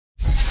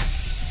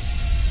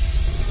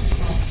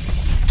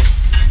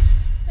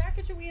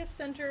Sacajawea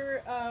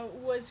Center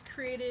was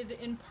created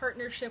in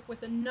partnership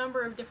with a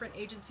number of different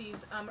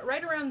agencies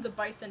right around the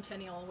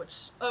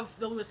bicentennial of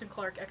the Lewis and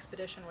Clark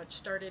expedition, which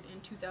started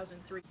in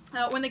 2003.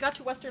 When they got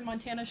to western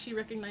Montana, she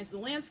recognized the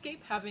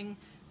landscape, having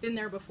been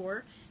there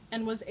before,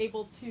 and was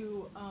able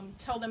to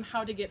tell them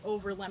how to get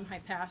over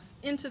Lemhi Pass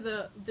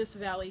into this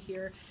valley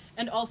here,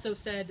 and also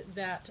said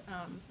that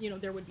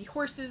there would be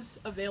horses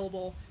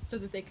available so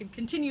that they could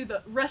continue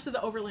the rest of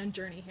the overland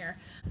journey here.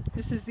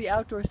 This is the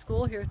outdoor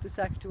school here at the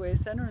Sacajawea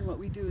Center, and what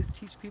we do is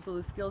teach people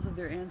the skills of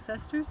their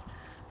ancestors.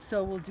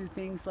 So we'll do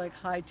things like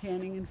hide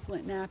tanning and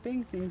flint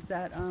knapping, things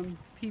that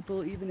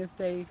people, even if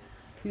they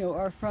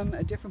are from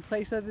a different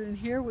place other than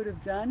here, would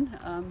have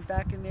done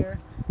back in their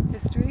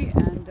history.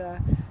 And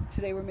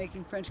today we're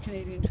making French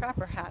Canadian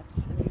trapper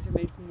hats, and these are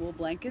made from wool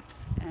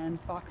blankets and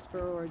fox fur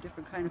or a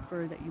different kind of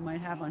fur that you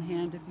might have on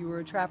hand if you were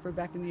a trapper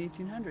back in the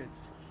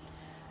 1800s.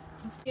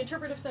 The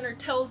Interpretive Center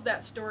tells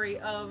that story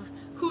of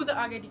who the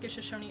Agadika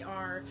Shoshone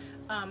are,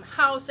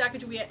 how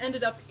Sacajawea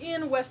ended up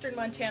in western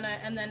Montana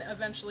and then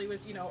eventually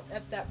was,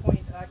 at that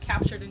point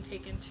captured and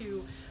taken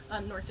to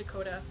North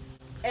Dakota,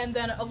 and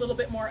then a little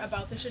bit more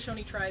about the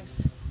Shoshone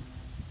tribes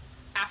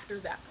after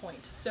that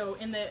point, so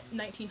in the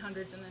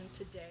 1900s and then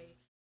today.